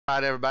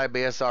Alright everybody,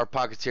 BSR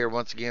Pockets here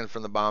once again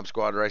from the Bomb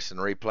Squad Racing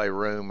Replay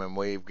Room, and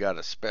we've got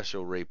a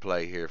special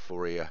replay here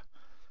for you.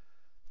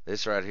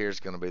 This right here is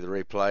going to be the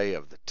replay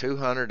of the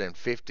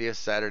 250th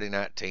Saturday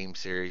Night Team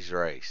Series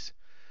race.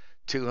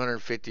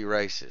 250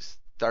 races,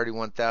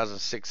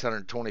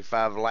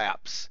 31,625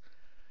 laps,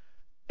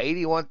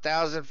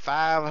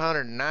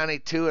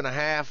 81,592 and a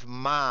half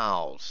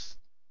miles.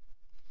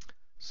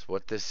 That's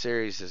what this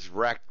series has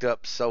racked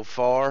up so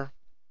far.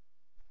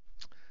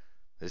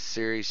 This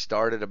series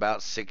started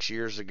about 6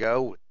 years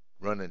ago,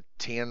 running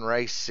 10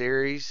 race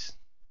series,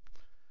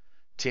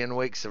 10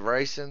 weeks of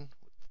racing,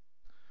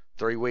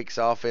 3 weeks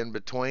off in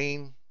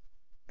between,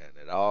 and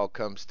it all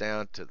comes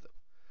down to the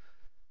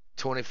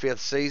 25th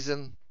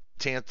season,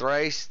 10th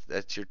race.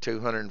 That's your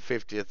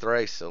 250th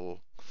race. So,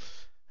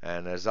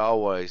 and as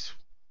always,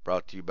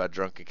 brought to you by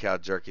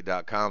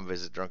DrunkenCowJerky.com.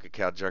 Visit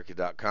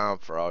DrunkenCowJerky.com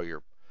for all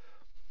your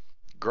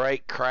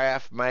great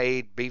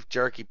craft-made beef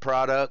jerky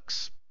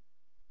products.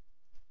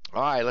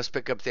 All right, let's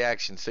pick up the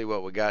action, see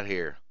what we got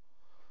here.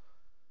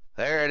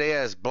 There it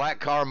is, Black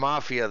Car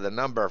Mafia, the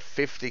number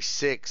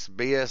 56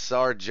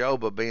 BSR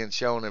Ssjoba being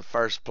shown in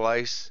first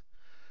place.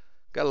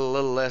 Got a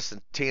little less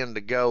than 10 to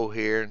go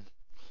here.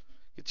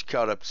 Get you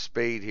caught up to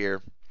speed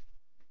here.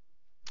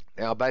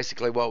 Now,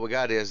 basically what we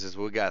got is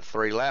we got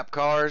 3 lap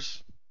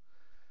cars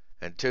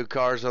and 2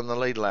 cars on the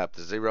lead lap.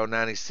 The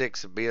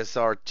 096 of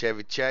BSR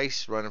Chevy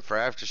Chase running for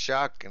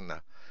Aftershock, and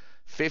the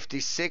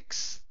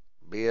 56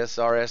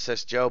 BSR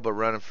Ssjoba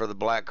running for the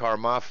Black Car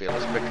Mafia.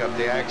 Let's pick up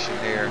the action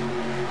here.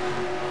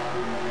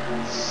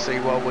 See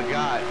what we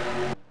got.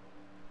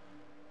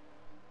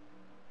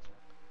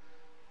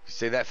 You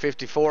see that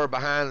 54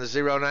 behind the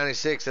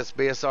 096? That's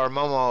BSR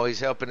Momo. He's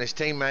helping his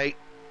teammate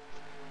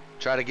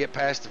try to get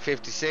past the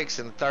 56,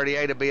 and the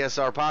 38 of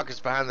BSR Pockets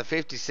behind the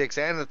 56,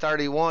 and the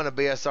 31 of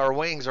BSR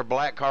Wings are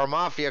Black Car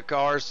Mafia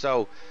cars,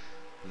 so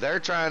they're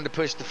trying to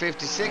push the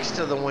 56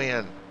 to the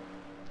win.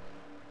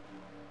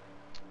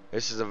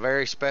 This is a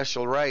very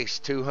special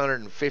race,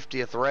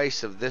 250th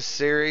race of this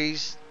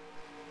series.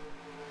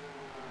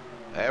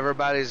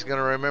 Everybody's going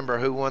to remember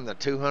who won the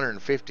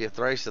 250th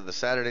race of the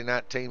Saturday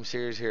Night Team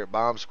Series here at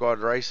Bomb Squad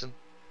Racing.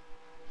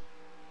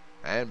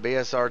 And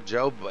BSR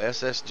Ssjoba,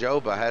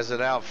 Ssjoba has it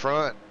out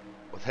front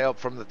with help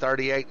from the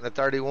 38 and the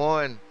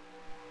 31.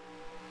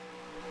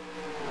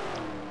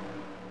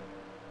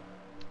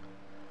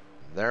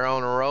 They're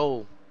on a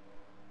roll.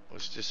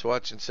 Let's just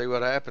watch and see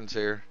what happens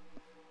here.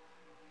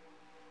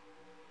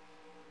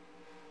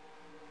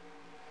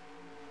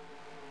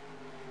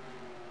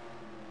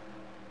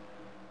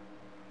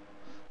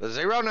 The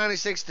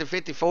 096 to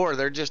 54,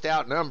 they're just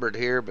outnumbered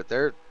here, but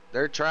they're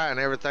trying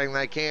everything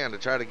they can to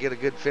try to get a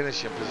good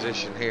finishing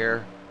position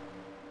here.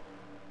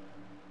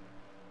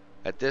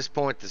 At this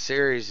point, the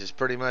series is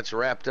pretty much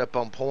wrapped up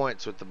on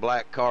points, with the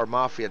Black Car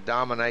Mafia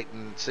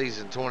dominating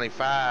season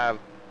 25.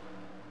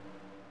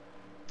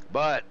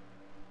 But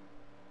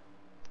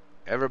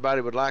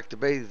everybody would like to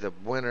be the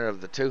winner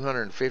of the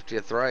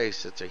 250th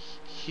race. It's a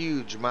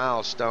huge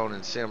milestone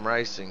in sim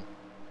racing.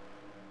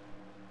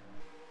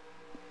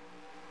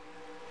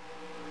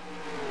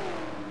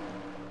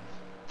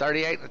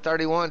 '38 and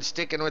 31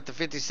 sticking with the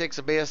 56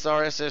 of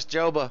BSR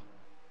Ssjoba.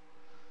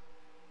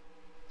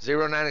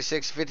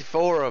 096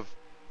 54 of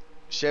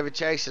Chevy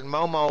Chase and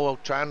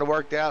Momo trying to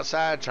work the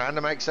outside, trying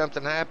to make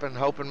something happen,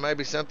 hoping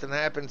maybe something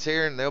happens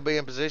here and they'll be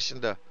in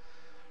position to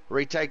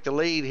retake the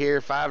lead here.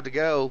 5 to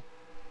go.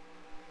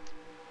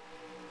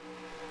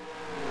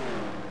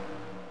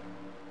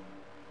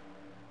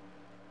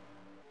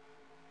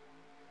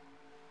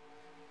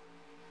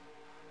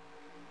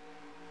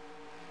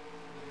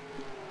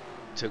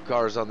 Two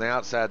cars on the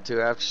outside, 2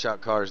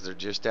 Aftershock cars. They're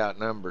just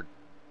outnumbered.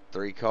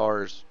 3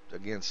 cars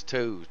against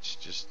 2. It's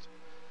just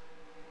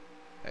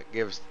that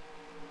gives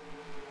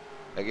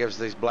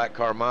these Black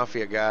Car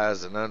Mafia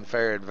guys an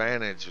unfair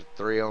advantage with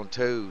 3 on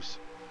 2s.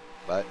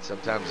 But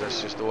sometimes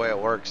that's just the way it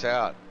works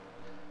out,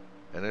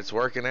 and it's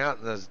working out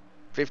in the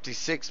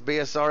 56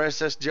 BSR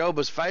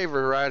Ssjoba's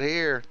favor right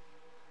here.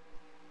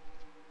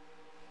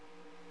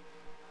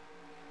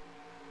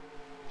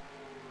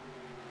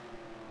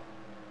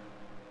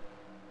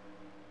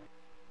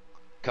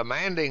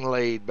 Commanding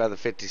lead by the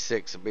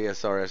 56 of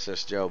BSR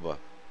Ssjoba.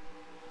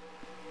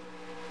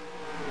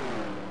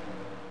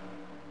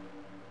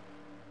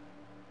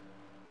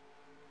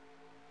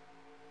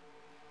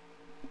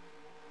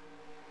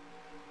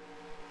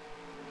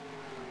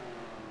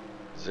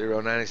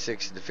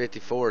 .096 to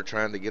 54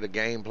 trying to get a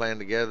game plan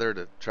together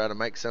to try to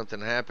make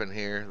something happen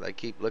here. They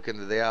keep looking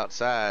to the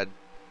outside.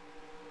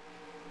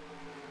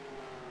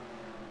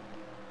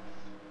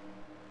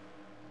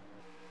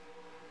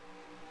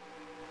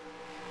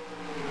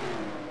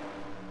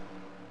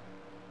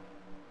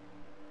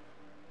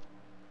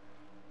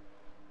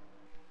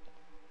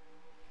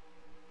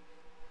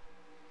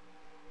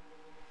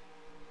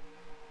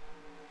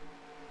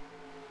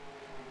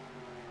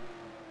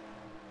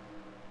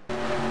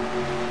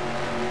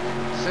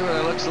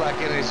 Looks like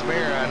in his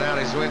mirror and out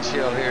his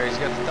windshield here. He's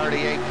got the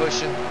 38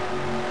 pushing.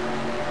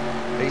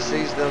 He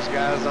sees those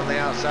guys on the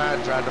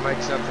outside, tried to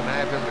make something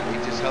happen, but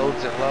he just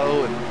holds it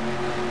low and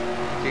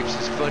keeps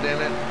his foot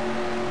in it.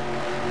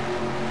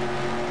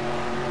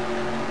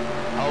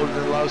 Holding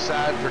the low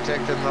side,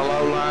 protecting the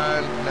low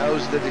line,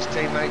 knows that his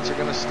teammates are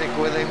going to stick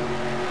with him.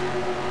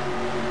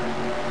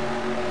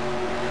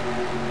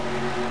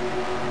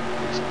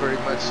 He's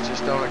pretty much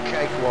just on a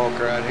cakewalk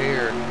right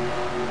here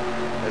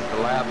as the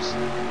laps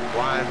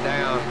wind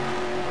down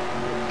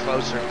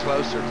closer and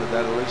closer to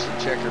that elusive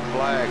checkered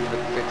flag for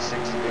the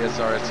 56 of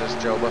BSR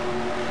Ssjoba.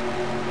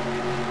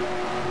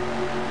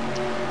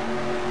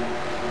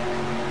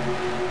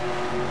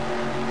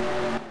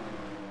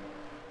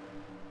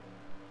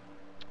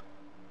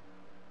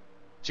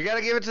 But you got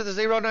to give it to the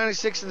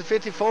 096 and the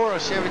 54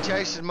 of Chevy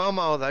Chase and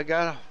Momo. They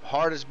got a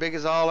heart as big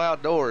as all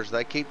outdoors.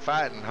 They keep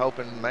fighting,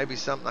 hoping maybe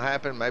something will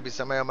happen. Maybe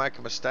somebody will make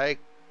a mistake.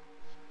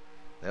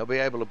 They'll be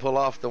able to pull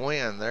off the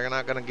win. They're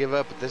not going to give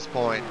up at this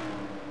point.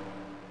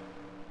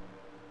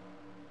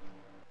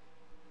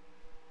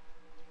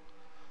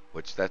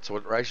 Which that's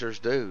what racers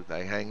do.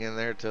 They hang in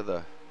there till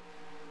the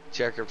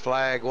checkered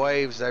flag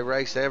waves. They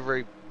race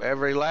every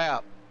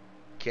lap.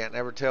 Can't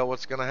never tell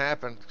what's going to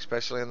happen,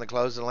 especially in the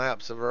closing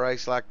laps of a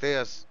race like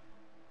this.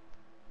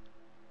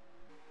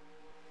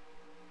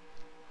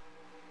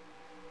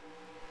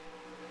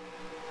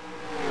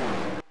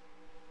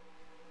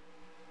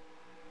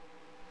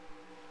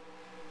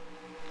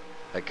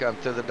 They come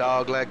through the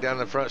dog leg down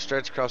the front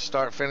stretch across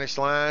start finish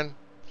line.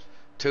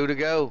 2 to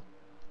go.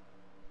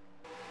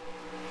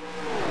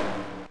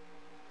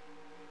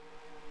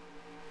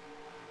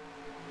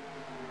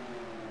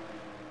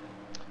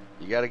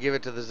 You got to give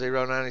it to the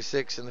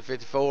 096 and the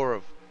 54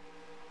 of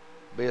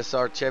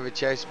BSR Chevy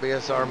Chase,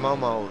 BSR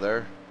Momo.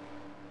 They're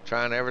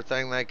trying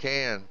everything they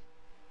can.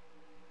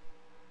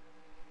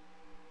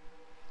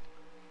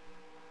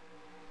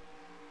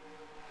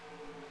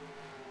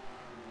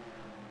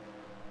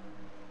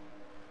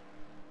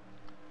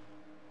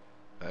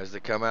 As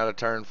they come out of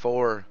turn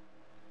 4,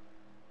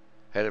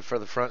 headed for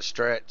the front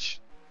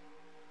stretch.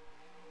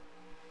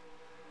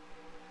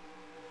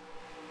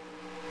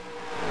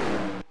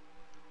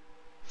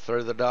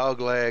 Through the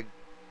dog leg,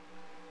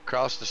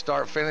 across the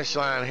start finish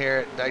line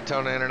here at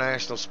Daytona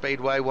International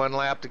Speedway. 1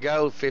 lap to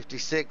go.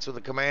 56 with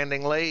a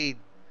commanding lead.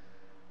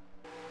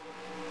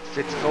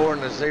 54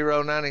 and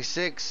the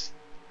 096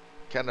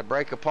 kind of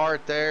break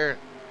apart there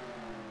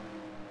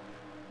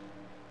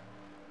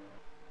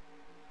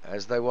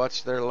as they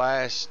watch their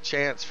last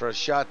chance for a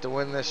shot to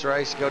win this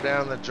race go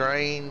down the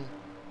drain.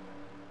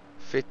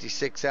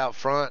 56 out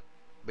front,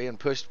 being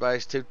pushed by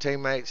his 2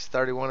 teammates,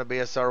 31 of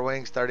BSR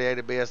Wings, 38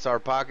 of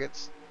BSR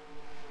Pockets.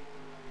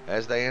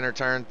 As they enter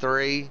turn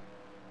 3,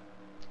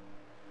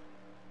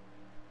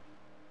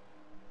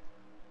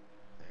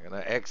 they're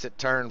going to exit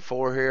turn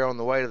 4 here on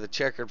the way to the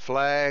checkered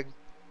flag.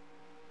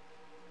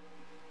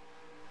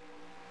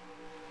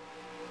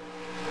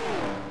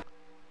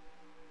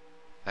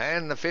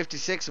 And the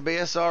 56 of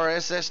BSR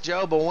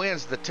Ssjoba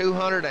wins the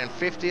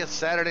 250th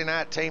Saturday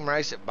night team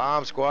race at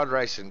Bomb Squad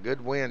Racing.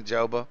 Good win,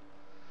 Joba.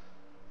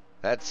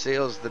 That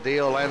seals the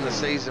deal and the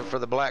season for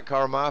the Black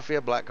Car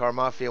Mafia. Black Car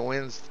Mafia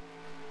wins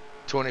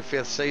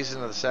 25th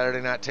season of the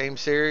Saturday Night Team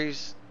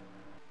Series.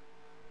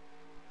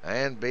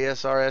 And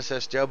BSR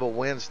Ssjoba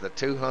wins the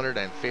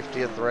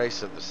 250th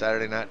race of the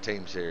Saturday Night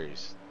Team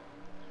Series.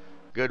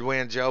 Good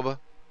win, Joba.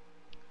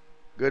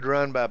 Good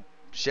run by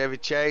Chevy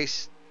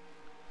Chase.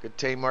 Good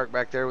teamwork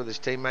back there with his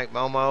teammate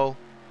Momo.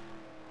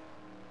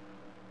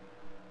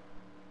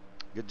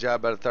 Good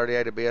job by the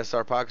 38 of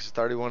BSR Pockets,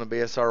 31 of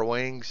BSR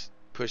Wings.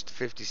 Pushed the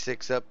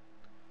 56 up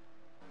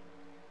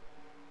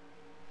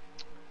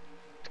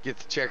get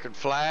the checkered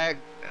flag.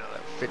 Now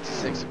that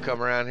 56 will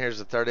come around. Here's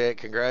the 38.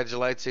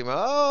 Congratulates him.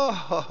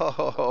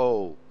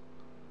 Oh,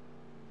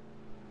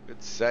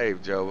 good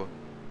save, Joba.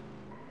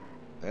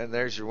 And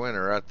there's your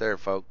winner right there,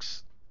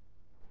 folks.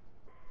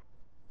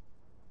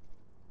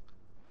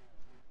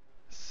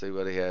 Let's see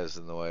what he has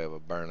in the way of a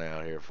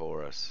burnout here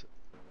for us.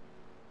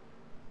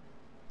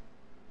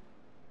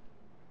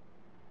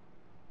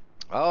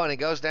 Oh, and he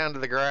goes down to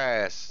the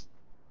grass.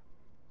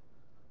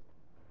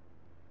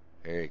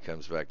 Here he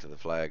comes back to the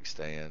flag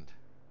stand.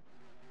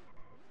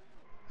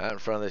 Out in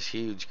front of this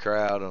huge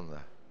crowd on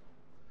the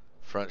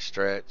front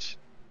stretch,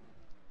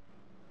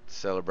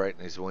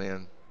 celebrating his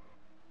win.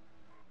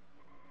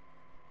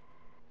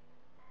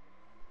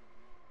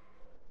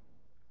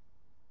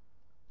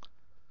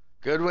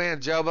 Good win,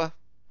 Joba.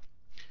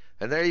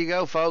 And there you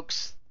go,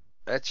 folks.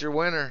 That's your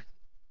winner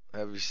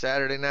of your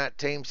Saturday Night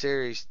Team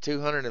Series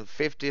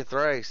 250th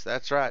race.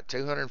 That's right,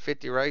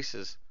 250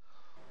 races.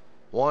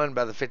 Won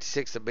by the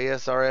 56 of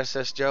BSR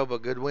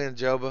Ssjoba. Good win,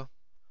 Joba.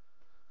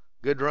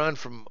 Good run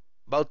from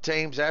both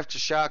teams,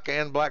 Aftershock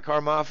and Black Car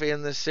Mafia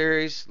in this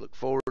series. Look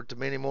forward to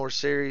many more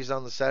series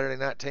on the Saturday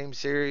Night Team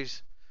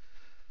Series.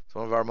 It's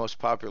one of our most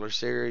popular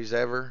series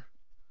ever.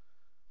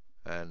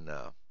 And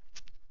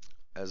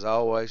as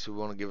always, we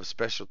want to give a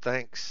special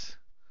thanks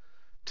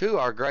to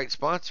our great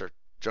sponsor,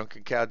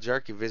 Drunken Cow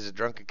Jerky. Visit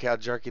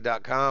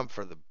drunkencowjerky.com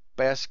for the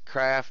best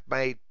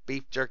craft-made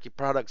beef jerky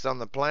products on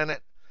the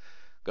planet.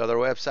 Go to their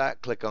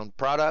website, click on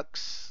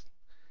products.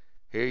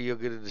 Here you'll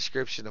get a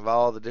description of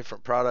all the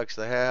different products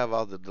they have,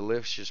 all the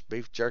delicious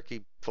beef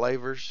jerky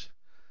flavors.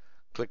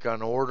 Click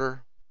on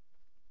order.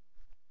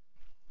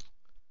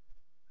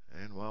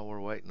 And while we're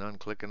waiting on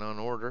clicking on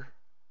order,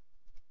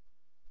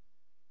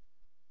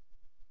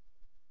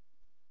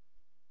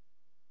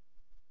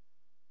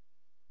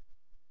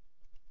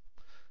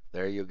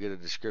 there you'll get a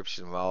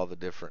description of all the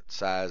different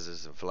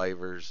sizes and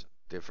flavors,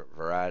 different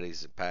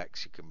varieties and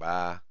packs you can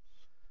buy.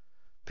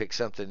 Pick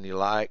something you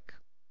like.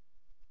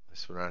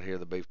 This one right here,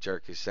 the beef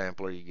jerky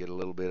sampler, you get a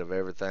little bit of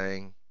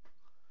everything.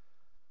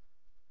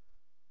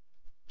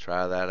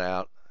 Try that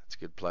out. It's a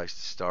good place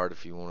to start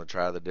if you want to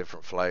try the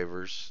different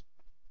flavors.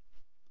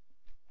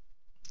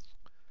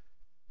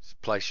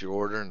 Just place your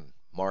order, and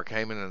Mark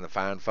Heyman and the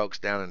fine folks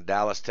down in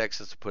Dallas,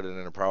 Texas will put it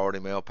in a priority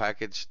mail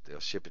package. They'll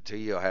ship it to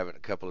you. You'll have it in a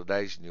couple of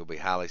days, and you'll be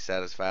highly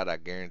satisfied, I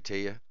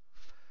guarantee you.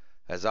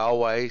 As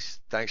always,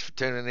 thanks for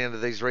tuning into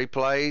these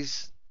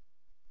replays.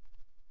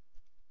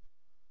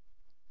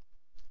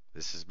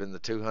 This has been the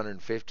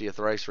 250th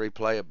race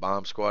replay of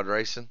Bomb Squad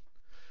Racing.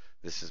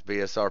 This is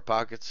BSR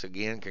Pockets.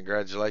 Again,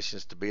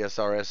 congratulations to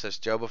BSR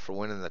Ssjoba for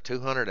winning the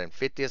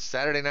 250th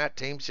Saturday Night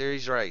Team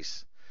Series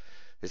race.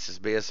 This is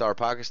BSR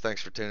Pockets.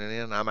 Thanks for tuning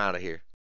in. I'm out of here.